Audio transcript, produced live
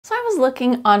So I was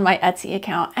looking on my Etsy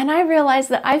account and I realized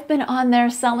that I've been on there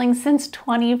selling since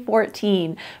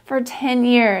 2014 for 10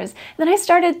 years. Then I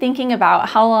started thinking about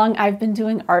how long I've been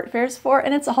doing art fairs for,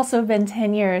 and it's also been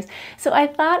 10 years. So I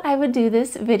thought I would do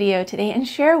this video today and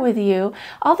share with you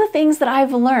all the things that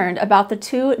I've learned about the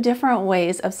two different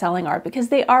ways of selling art, because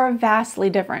they are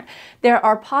vastly different. There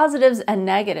are positives and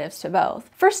negatives to both.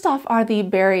 First off are the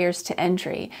barriers to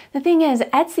entry. The thing is,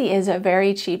 Etsy is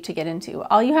very cheap to get into.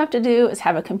 All you have to do is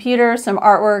have a computer, some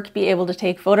artwork, be able to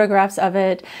take photographs of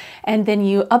it, and then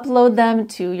you upload them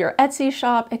to your Etsy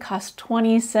shop. It costs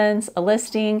 20 cents a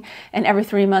listing, and every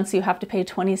 3 months you have to pay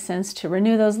 20 cents to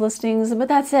renew those listings, but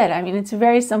that's it. I mean, it's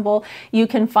very simple. You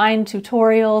can find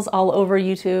tutorials all over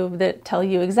YouTube that tell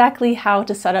you exactly how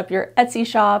to set up your Etsy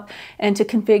shop and to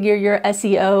configure your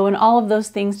SEO and all of those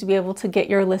things to be able to get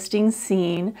your listings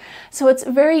seen. So it's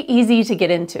very easy to get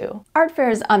into. Art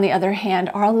fairs, on the other hand,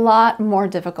 are a lot more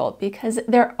difficult because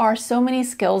there are so many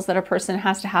skills that a person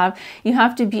has to have. You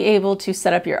have to be able to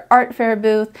set up your art fair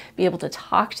booth, be able to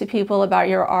talk to people about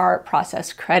your art,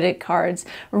 process credit cards,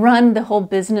 run the whole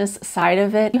business side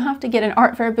of it. You have to get an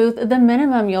art fair booth. The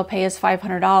minimum you'll pay is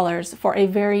 $500 for a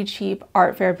very cheap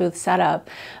art fair booth setup.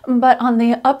 But on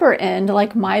the upper end,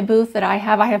 like my booth that I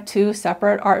have two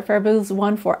separate art fair booths,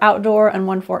 one for outdoor and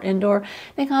one for indoor.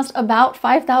 They cost about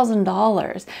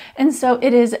 $5,000. And so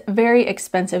it is very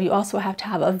expensive. You also have to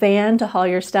have a van to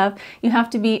haul your stuff. You have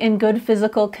to be in good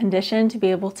physical condition to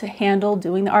be able to handle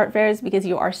doing the art fairs, because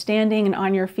you are standing and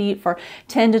on your feet for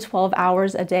 10 to 12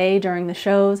 hours a day during the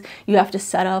shows. You have to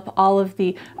set up all of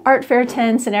the art fair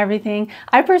tents and everything.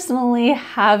 I personally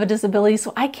have a disability,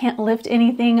 so I can't lift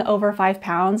anything over 5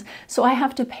 pounds. So I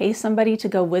have to pay somebody to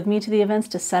go with me to the events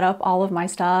to set up all of my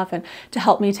stuff and to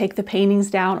help me take the paintings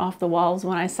down off the walls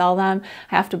when I sell them.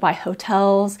 I have to buy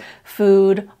hotels,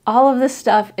 food, all of this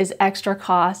stuff is extra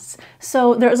costs.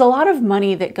 So there's a lot of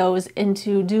money that goes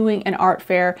into doing an art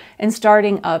fair and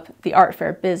starting up the art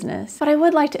fair business. But I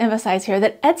would like to emphasize here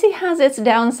that Etsy has its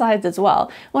downsides as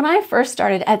well. When I first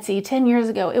started Etsy 10 years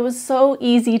ago, it was so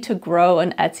easy to grow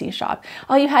an Etsy shop.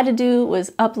 All you had to do was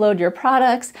upload your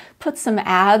products, put some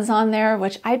ads on there,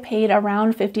 which I paid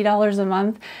around $50 a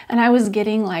month, and I was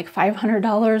getting like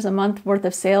 $500 a month worth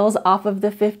of sales off of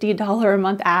the $50 a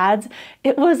month ads.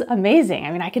 It was amazing.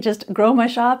 I mean, I could just grow my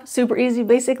shop super easy,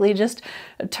 basically just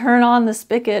turn on the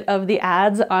spigot of the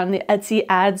ads on the Etsy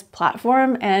ads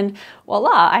platform and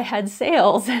voila, I had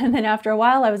sales. And then after a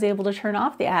while, I was able to turn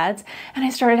off the ads and I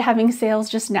started having sales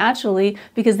just naturally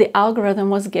because the algorithm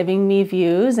was giving me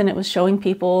views and it was showing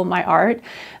people my art.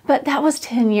 But that was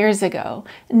 10 years ago.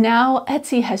 Now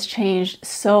Etsy has changed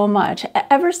so much.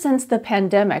 Ever since the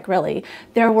pandemic, really,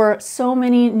 there were so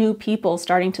many new people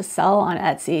starting to sell on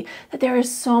Etsy that there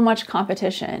is so much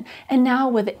competition. And now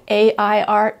with AI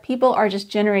art, people are just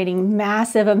generating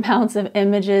massive amounts of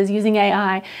images using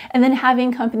AI and then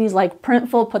having companies like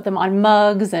Printful put them on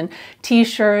mugs and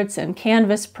t-shirts and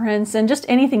canvas prints and just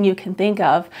anything you can think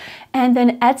of. And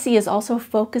then Etsy is also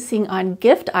focusing on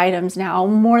gift items now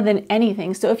more than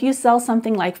anything. So if you sell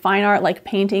something like fine art, like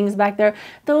paintings back there,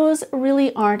 those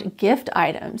really aren't gift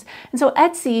items. And so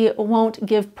Etsy won't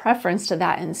give preference to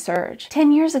that in search.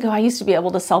 10 years ago, I used to be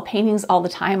able to sell paintings all the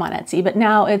time on Etsy, but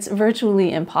now it's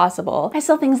virtually impossible. I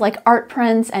sell things like art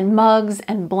prints and mugs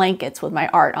and blankets with my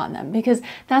art on them because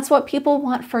that's what people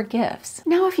want for gifts.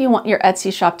 Now, if you want your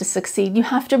Etsy shop to succeed, you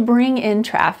have to bring in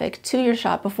traffic to your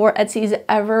shop before Etsy is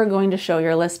ever going to show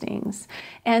your listings.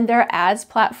 And their ads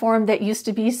platform that used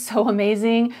to be so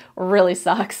amazing really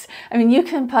sucks. I mean, you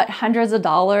can put hundreds of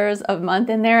dollars a month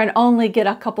in there and only get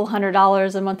a couple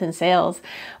 $100s a month in sales.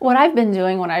 What I've been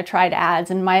doing when I tried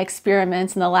ads and my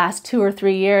experiments in the last 2 or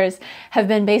 3 years have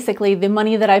been basically the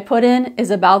money that I put in is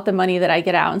about the money that I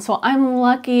get out. And so I'm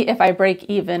lucky if I break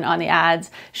even on the ads.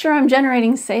 Sure, I'm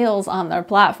generating sales on their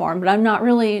platform, but I'm not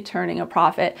really turning a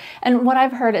profit. And what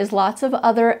I've heard is lots of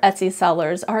other Etsy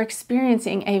sellers are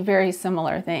experiencing a very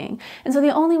similar thing. And so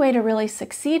the only way to really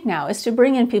succeed now is to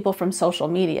bring in people from social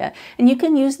media. And you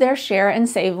can use their share and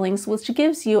save links, which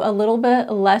gives you a little bit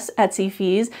less Etsy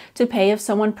fees to pay if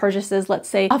someone purchases, let's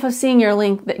say, off of seeing your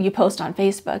link that you post on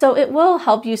Facebook. So it will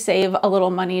help you save a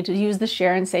little money to use the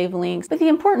share and save links. But the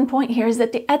important point here is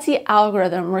that the Etsy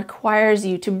algorithm requires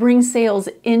you to bring sales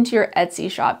into your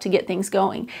Etsy shop to get things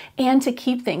going and to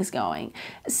keep things going.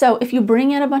 So if you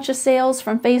bring in a bunch of sales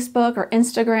from Facebook or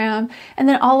Instagram, and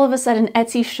then all of a sudden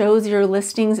Etsy shows your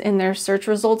listings in their search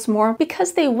results more,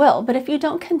 because they will. But if you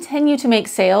don't continue to make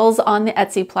sales on the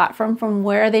Etsy platform from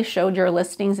where they showed your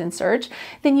listings in search,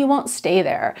 then you won't stay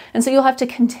there. And so you'll have to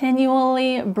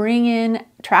continually bring in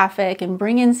traffic and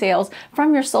bring in sales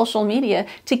from your social media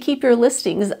to keep your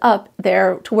listings up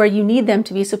there to where you need them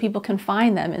to be so people can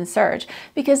find them in search,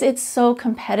 because it's so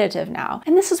competitive now.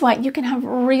 And this is why you can have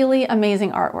really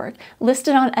amazing artwork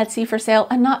listed on Etsy for sale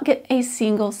and not get a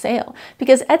single sale,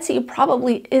 because Etsy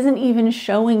probably isn't even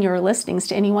showing your listings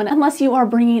to anyone unless you are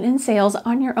bringing in sales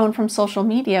on your own from social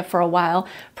media for a while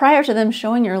prior to them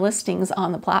showing your listings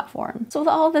on the platform. So with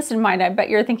all this in mind, I bet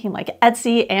you're thinking like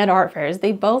Etsy and art fairs,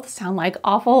 they both sound like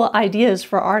awful ideas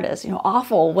for artists,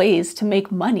 awful ways to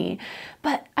make money.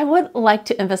 But I would like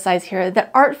to emphasize here that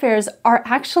art fairs are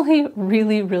actually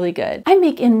really, really good. I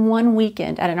make in one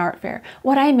weekend at an art fair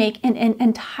what I make in an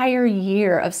entire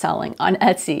year of selling on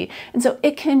Etsy. And so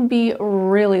it can be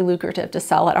really lucrative to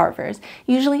sell at art fairs.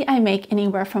 Usually I make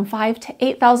anywhere from $5,000 to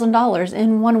 $8,000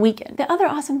 in one weekend. The other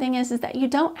awesome thing is that you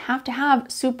don't have to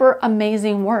have super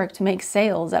amazing work to make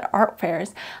sales at art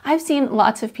fairs. I've seen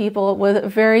lots of people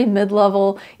with very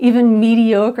mid-level, even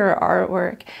mediocre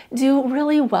artwork do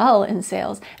really well in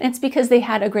sales. And it's because they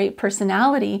had a great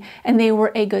personality and they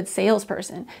were a good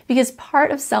salesperson. Because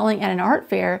part of selling at an art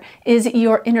fair is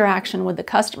your interaction with the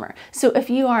customer. So if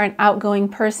you are an outgoing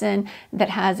person that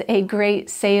has a great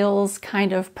sales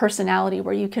kind of personality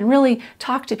where you can really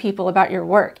talk to people about your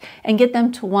work and get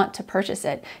them to want to purchase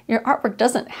it, your artwork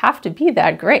doesn't have to be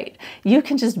that great. You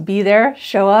can just be there,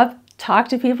 show up, talk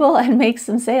to people, and make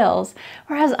some sales.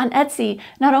 Whereas on Etsy,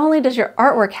 not only does your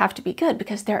artwork have to be good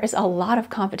because there is a lot of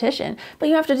competition, but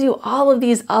you have to do all of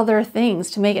these other things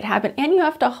to make it happen, and you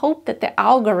have to hope that the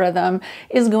algorithm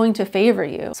is going to favor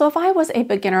you. So if I was a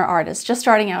beginner artist just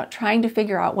starting out trying to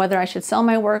figure out whether I should sell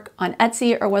my work on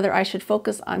Etsy or whether I should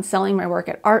focus on selling my work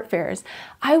at art fairs,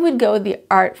 I would go the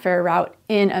art fair route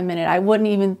in a minute. I wouldn't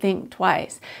even think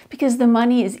twice because the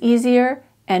money is easier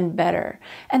and better.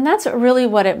 And that's really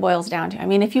what it boils down to. I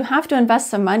mean, if you have to invest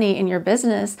some money in your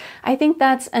business, I think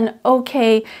that's an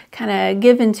okay kind of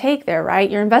give and take there, right?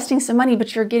 You're investing some money,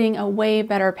 but you're getting a way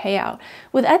better payout.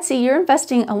 With Etsy, you're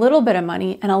investing a little bit of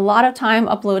money and a lot of time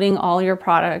uploading all your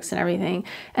products and everything,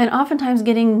 and oftentimes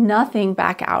getting nothing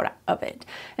back out of it.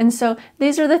 And so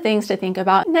these are the things to think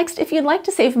about. Next, if you'd like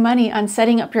to save money on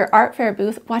setting up your art fair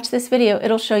booth, watch this video.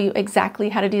 It'll show you exactly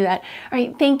how to do that. All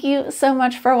right, thank you so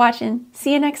much for watching.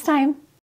 See you next time.